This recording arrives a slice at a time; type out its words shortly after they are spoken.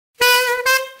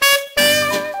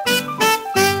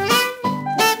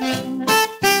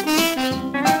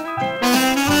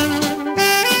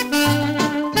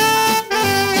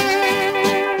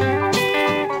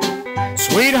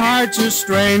Sweethearts are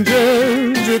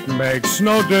strangers, it makes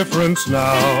no difference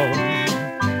now.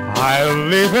 I'll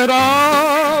leave it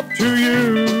up to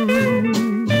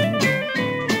you.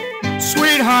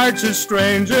 Sweethearts are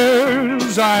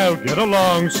strangers, I'll get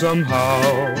along somehow.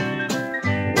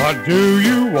 What do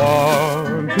you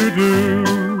want to do?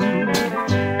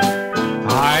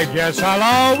 I guess I'll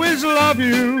always love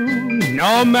you,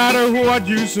 no matter what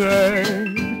you say.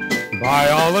 By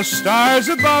all the stars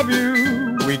above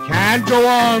you, we can't go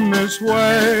on this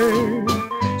way.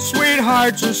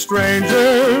 Sweethearts are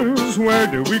strangers, where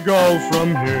do we go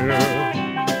from here?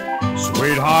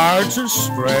 Sweethearts are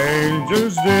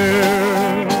strangers,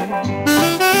 dear.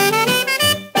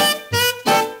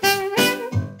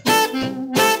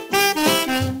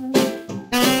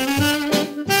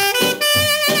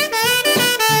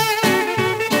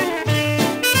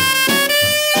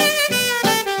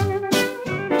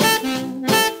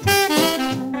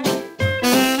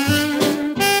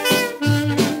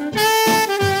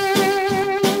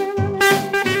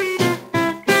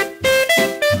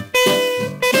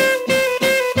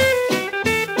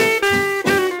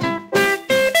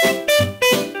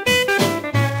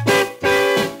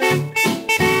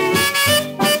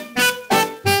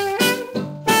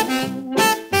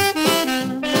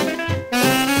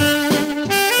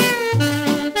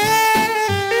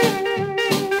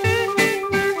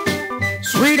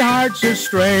 Sweethearts are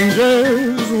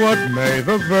strangers, what may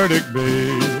the verdict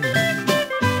be?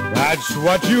 That's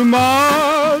what you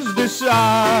must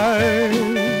decide.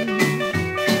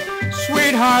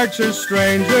 Sweethearts are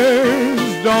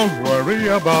strangers, don't worry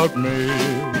about me.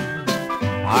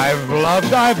 I've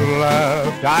loved, I've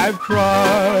left, I've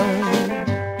cried.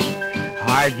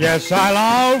 I guess I'll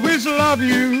always love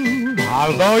you,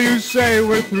 although you say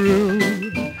we're through.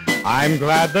 I'm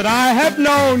glad that I have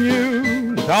known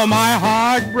you, though my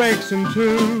heart breaks in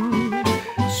two.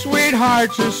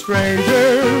 Sweethearts are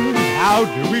strangers, how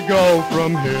do we go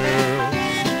from here?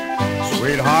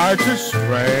 Sweethearts are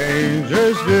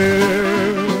strangers,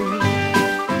 dear.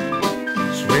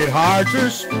 Sweethearts are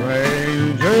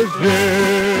strangers,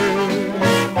 dear.